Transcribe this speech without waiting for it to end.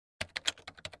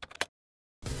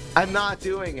I'm not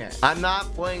doing it. I'm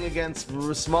not playing against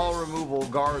small removal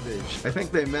garbage. I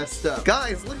think they messed up.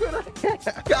 Guys, look what I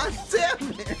have. God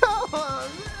damn it. Come on.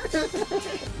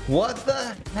 What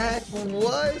the heck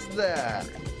was that?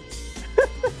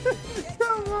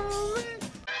 Come on, man.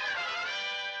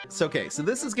 So, okay, so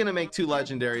this is going to make 2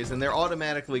 legendaries, and they're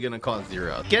automatically going to cost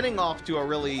 0. Getting off to a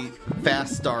really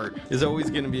fast start is always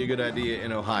going to be a good idea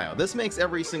in Ohio. This makes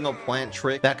every single plant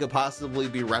trick that could possibly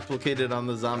be replicated on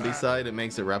the zombie side, it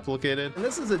makes it replicated. And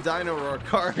this is a Dino Roar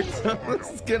card, so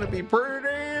this is going to be pretty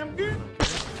damn good.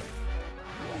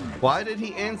 Why did he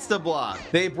insta-block?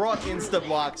 They brought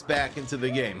insta-blocks back into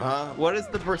the game, huh? What is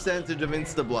the percentage of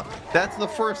insta-block? That's the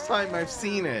first time I've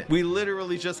seen it. We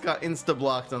literally just got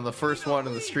insta-blocked on the first one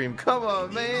in the stream. Come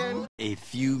on, man. A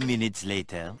few minutes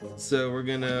later. So we're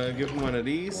gonna give him one of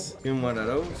these, give him one of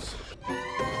those.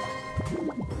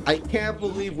 I can't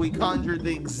believe we conjured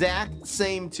the exact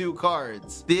same 2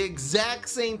 cards. The exact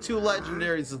same 2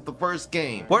 legendaries as the first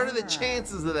game. What are the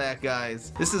chances of that,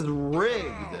 guys? This is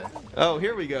rigged. Oh,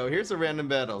 here we go. Here's a random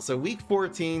battle. So week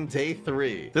 14, day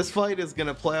 3. This fight is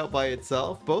gonna play out by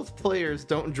itself. Both players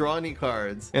don't draw any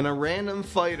cards, and a random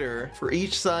fighter for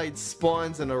each side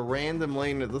spawns in a random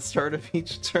lane at the start of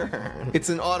each turn. It's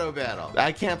an auto battle.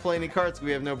 I can't play any cards because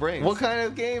we have no brains. What kind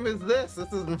of game is this?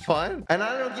 This isn't fun. And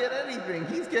I don't get anything.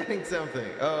 He's getting something.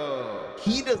 Oh,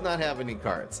 he does not have any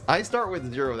cards. I start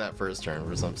with 0 that first turn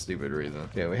for some stupid reason.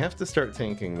 Yeah, we have to start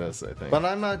tanking this, I think. But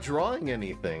I'm not drawing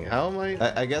anything. How am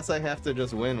I guess I have to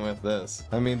just win with this.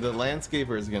 I mean, the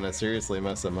landscaper is gonna seriously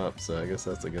mess him up, so I guess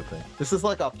that's a good thing. This is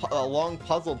like a long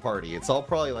puzzle party. It's all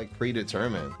probably like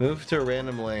predetermined. Move to a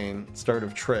random lane, start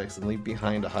of tricks, and leave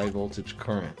behind a high voltage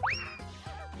current.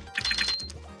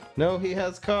 No, he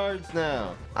has cards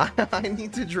now. I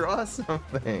need to draw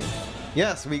something.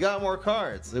 Yes, we got more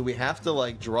cards. We have to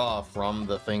like draw from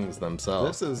the things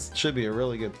themselves. This should be a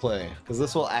really good play because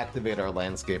this will activate our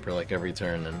landscaper like every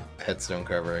turn and headstone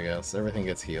cover, I guess. Everything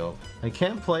gets healed. I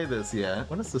can't play this yet.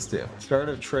 What does this do? Start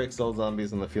of tricks, all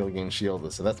zombies in the field gain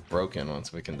shield. So that's broken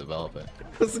once we can develop it.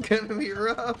 This is gonna be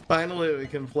rough. Finally, we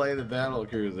can play the battle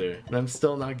cruiser, and I'm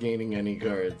still not gaining any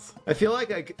cards. I feel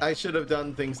like I should have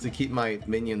done things to keep my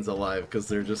minions alive because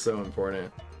they're just so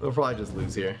important. We'll probably just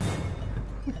lose here.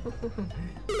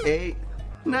 8.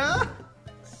 No!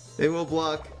 They will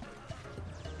block.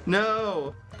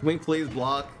 No! Can we please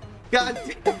block? God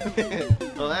damn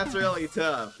it! Well, that's really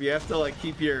tough. You have to like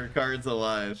keep your cards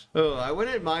alive. Oh, I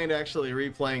wouldn't mind actually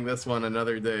replaying this one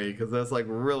another day because that's like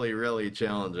really, really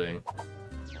challenging.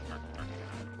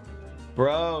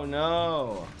 Bro,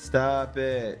 no! Stop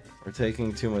it! We're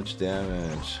taking too much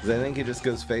damage. I think he just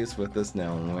goes face with this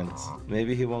now and wins.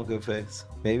 Maybe he won't go face.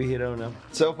 Maybe he don't know.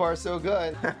 So far, so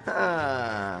good.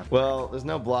 Well, there's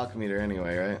no block meter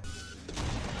anyway, right?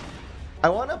 I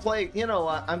want to play, you know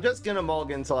what, I'm just gonna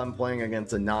mulligan until I'm playing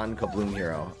against a non-Kabloom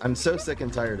hero. I'm so sick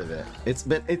and tired of it. It's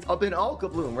been all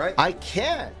Kabloom, right? I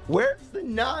can't. Where's the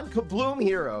non-Kabloom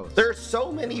heroes? There's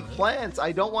so many plants.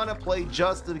 I don't want to play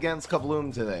just against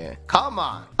Kabloom today. Come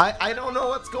on. I don't know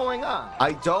what's going on.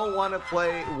 I don't want to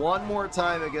play one more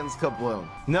time against Kabloom.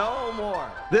 No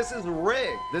more. This is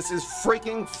rigged. This is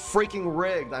freaking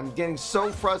rigged. I'm getting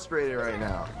so frustrated right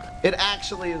now. It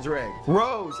actually is rigged.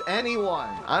 Rose, anyone.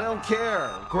 I don't care.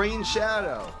 Green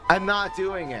Shadow. I'm not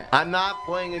doing it. I'm not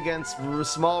playing against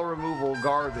small removal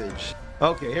garbage.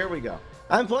 Okay, here we go.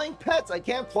 I'm playing pets. I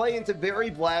can't play into Berry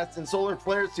Blast and Solar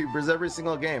Flare Supers every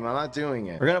single game. I'm not doing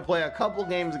it. We're gonna play a couple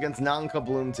games against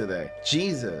non-Kabloom today.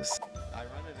 Jesus. I run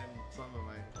it in some of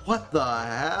my... What the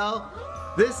hell?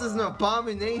 This is an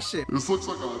abomination. This looks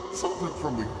like something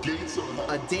from the gates of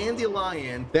hell. A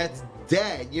dandelion that's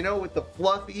dead, you know, with the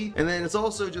fluffy, and then it's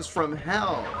also just from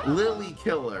hell. Lily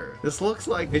Killer. This looks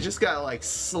like it just got like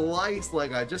sliced,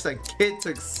 like a kid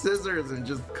took scissors and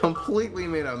just completely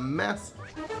made a mess.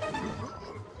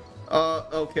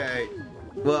 Okay.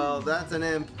 Well, that's an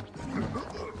imp.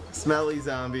 Smelly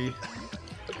zombie.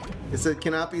 It said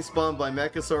cannot be spawned by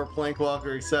Mechasaur,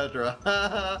 Plankwalker,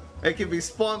 etc. It can be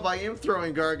spawned by Imp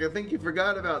Throwing Garg. I think you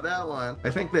forgot about that one. I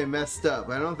think they messed up.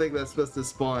 I don't think that's supposed to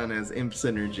spawn as Imp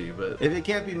Synergy, but if it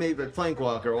can't be made by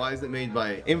Plankwalker, why is it made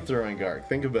by Imp Throwing Garg?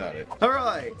 Think about it.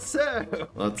 Alright, so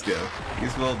let's go.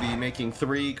 These will be making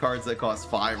 3 cards that cost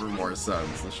 5 or more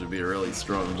subs. This should be a really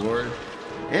strong board.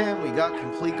 And we got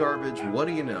complete garbage. What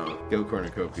do you know? Go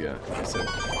Cornucopia.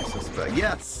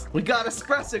 Yes! We got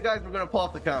Espresso, guys. We're gonna pull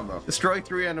off the combo. Destroy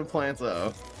 3 random plants.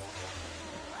 Uh-oh.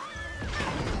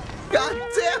 God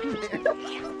damn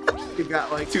it! We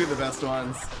got like 2 of the best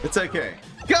ones. It's okay.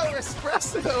 Go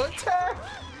Espresso! Attack!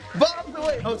 Bombs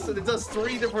away! Oh, so it does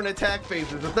 3 different attack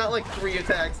phases. It's not like 3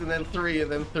 attacks and then 3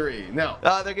 and then 3. No.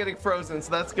 They're getting frozen,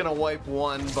 so that's gonna wipe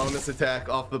 1 bonus attack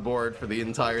off the board for the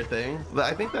entire thing.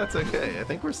 I think that's okay. I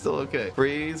think we're still okay.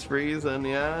 Freeze, freeze, and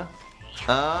yeah. It's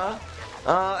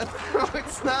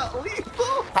not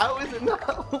lethal. How is it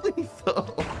not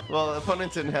lethal? Well, the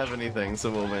opponent didn't have anything,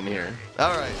 so we'll win here.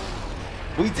 All right.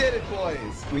 We did it,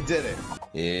 boys. We did it.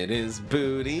 It is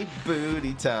booty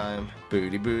time.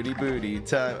 Booty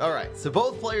time. All right, so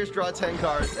both players draw 10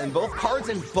 cards, and both cards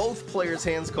in both players'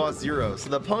 hands cost 0. So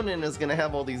the opponent is gonna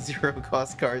have all these 0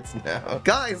 cost cards now.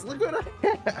 Guys, look what I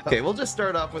have. Okay, we'll just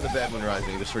start off with a Bad Moon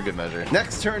Rising, just for good measure.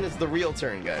 Next turn is the real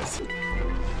turn, guys.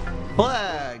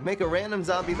 Flag. Make a random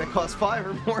zombie that costs 5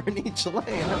 or more in each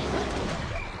lane.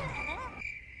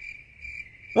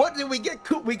 What did we get?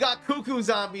 We got Cuckoo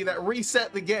Zombie that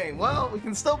reset the game. Well, we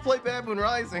can still play Bad Moon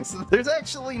Rising, so there's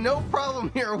actually no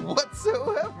problem here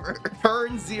whatsoever.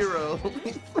 Turn 0.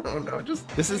 Oh no,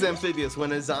 this is amphibious.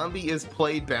 When a zombie is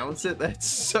played, bounce it. That's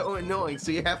so annoying.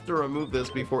 So you have to remove this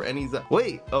before any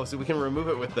wait. Oh, so we can remove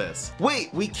it with this.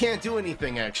 Wait, we can't do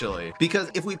anything actually.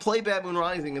 Because if we play Bad Moon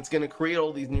Rising, it's gonna create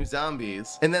all these new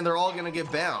zombies, and then they're all gonna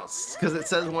get bounced. Because it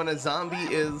says when a zombie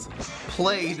is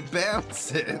played,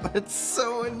 bounce it. That's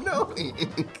so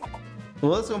annoying.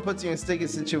 Well, this one puts you in a sticky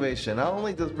situation. Not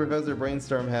only does Professor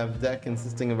Brainstorm have deck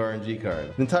consisting of RNG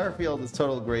cards, the entire field is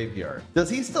total graveyard. Does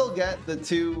he still get the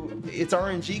 2, it's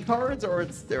RNG cards, or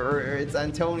it's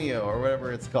Antonio, or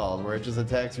whatever it's called, where it just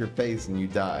attacks your face and you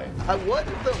die?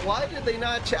 Why did they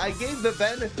not I gave the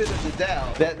benefit of the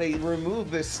doubt that they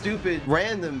removed this stupid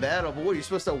random battle, but what, you're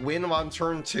supposed to win on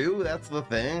turn 2? That's the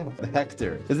thing? The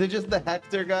Hector. Is it just the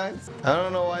Hector, guys? I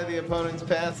don't know why the opponent's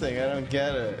passing. I don't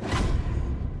get it.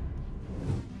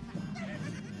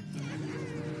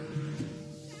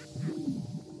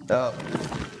 Oh.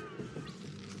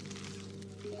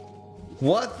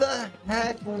 What the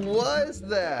heck was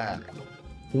that?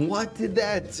 What did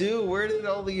that do? Where did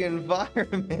all the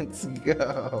environments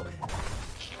go?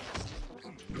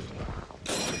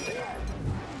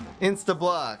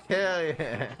 Insta-block. Hell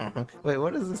yeah. Wait,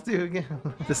 what does this do again?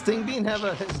 Does Sting Bean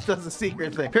does a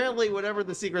secret thing? Apparently, whatever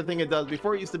the secret thing it does,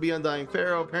 before it used to be Undying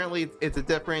Pharaoh, apparently it's a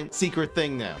different secret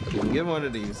thing now. You can give one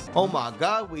of these. Oh my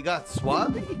god, we got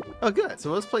Swabby? Oh good,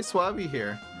 so let's play Swabby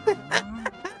here.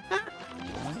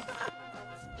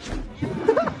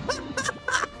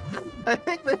 I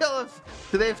think they all have,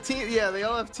 do they have team? Yeah, they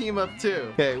all have team up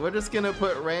too. Okay, we're just gonna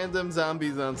put random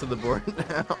zombies onto the board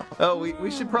now. Oh, we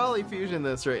should probably fusion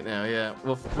this right now. Yeah,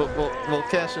 we'll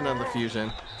cash in on the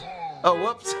fusion. Oh,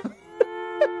 whoops.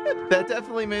 That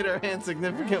definitely made our hand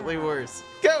significantly worse.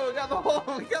 Go, we got the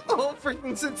whole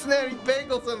freaking Cincinnati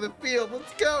Bengals on the field.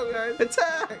 Let's go, guys.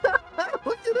 Attack.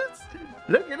 Look at this.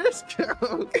 Look at this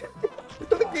go.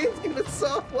 The game's gonna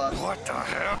soft lock. What the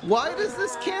hell? Why does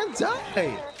this can't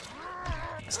die?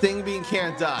 Sting Bean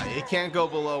can't die. It can't go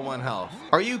below 1 health.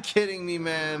 Are you kidding me,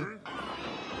 man?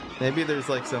 Maybe there's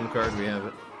like some card we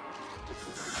haven't.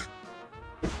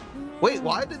 Wait,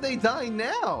 why did they die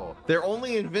now? They're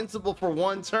only invincible for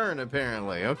 1 turn,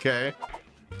 apparently. Okay.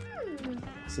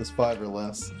 This is 5 or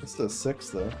less. This does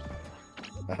 6, though.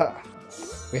 Aha.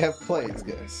 We have plays,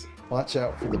 guys. Watch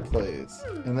out for the plays.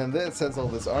 And then this has all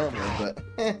this armor, but...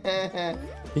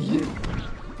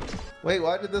 Wait,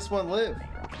 why did this one live?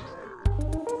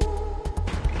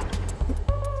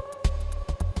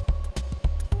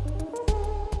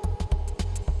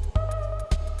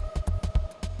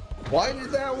 Why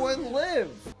did that one live?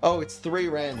 Oh, it's 3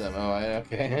 random. Oh,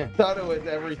 okay. Thought it was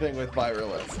everything with 5 or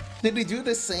less. Did he do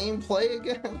the same play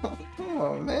again?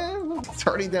 Oh, man. It's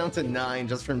already down to 9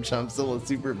 just from Chumpzilla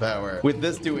superpower, with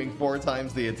this doing 4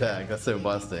 times the attack. That's so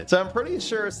busted. So I'm pretty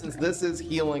sure since this is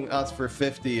healing us for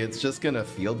 50, it's just gonna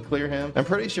field clear him. I'm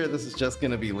pretty sure this is just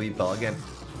gonna be lethal. Again,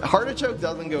 Heartachoke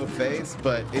doesn't go face,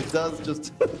 but it does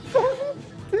just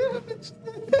damage.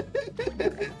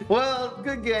 Well,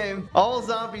 good game. All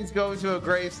zombies go to a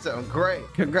gravestone. Great.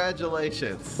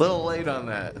 Congratulations. Little late on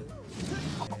that.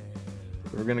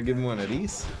 We're gonna give him one of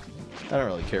these. I don't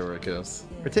really care where it goes.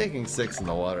 We're taking 6 in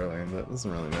the water lane, but it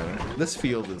doesn't really matter. This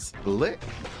field is lit.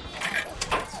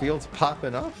 This field's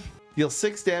popping off. Deal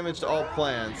 6 damage to all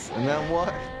plants, and then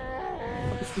what?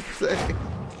 What does it say?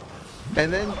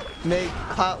 And then make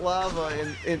hot lava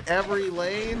in every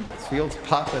lane. This field's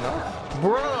popping up.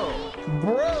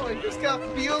 Bro, I just got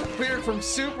field cleared from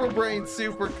Super Brain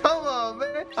Super. Come on,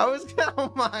 man.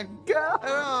 Oh my god.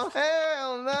 Oh,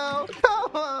 hell no.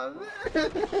 Come on,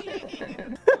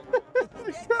 man.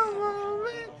 Come on,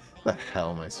 man. What the hell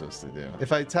am I supposed to do?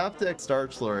 If I top deck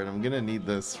Starch Lord, I'm gonna need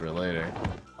this for later.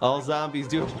 All zombies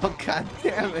do. Oh, god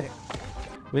damn it.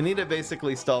 We need to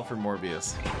basically stall for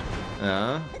Morbius.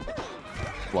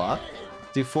 Block.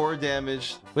 Do 4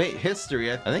 damage. Wait,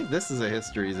 history. I think this is a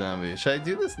history zombie. Should I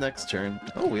do this next turn?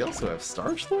 Oh, we also have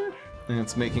Starslord? And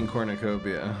it's making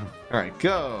cornucopia. Alright,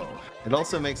 go! It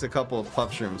also makes a couple of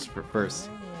puff shrooms for first.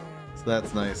 So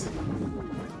that's nice.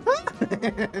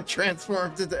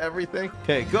 Transformed into everything.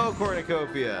 Okay, go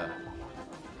cornucopia!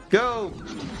 Go!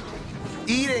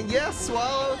 Eating, yes,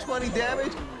 swallow, 20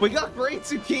 damage. We got great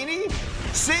zucchini.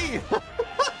 See?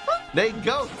 They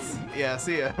goats. Yeah,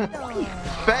 see ya.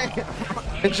 Bang!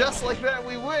 And just like that,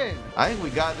 we win. I think we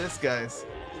got this, guys.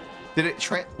 Did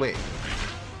it wait.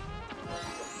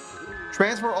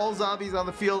 Transfer all zombies on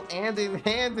the field and in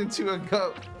hand into a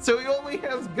goat. So he only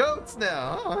has goats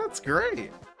now. Oh, that's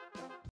great.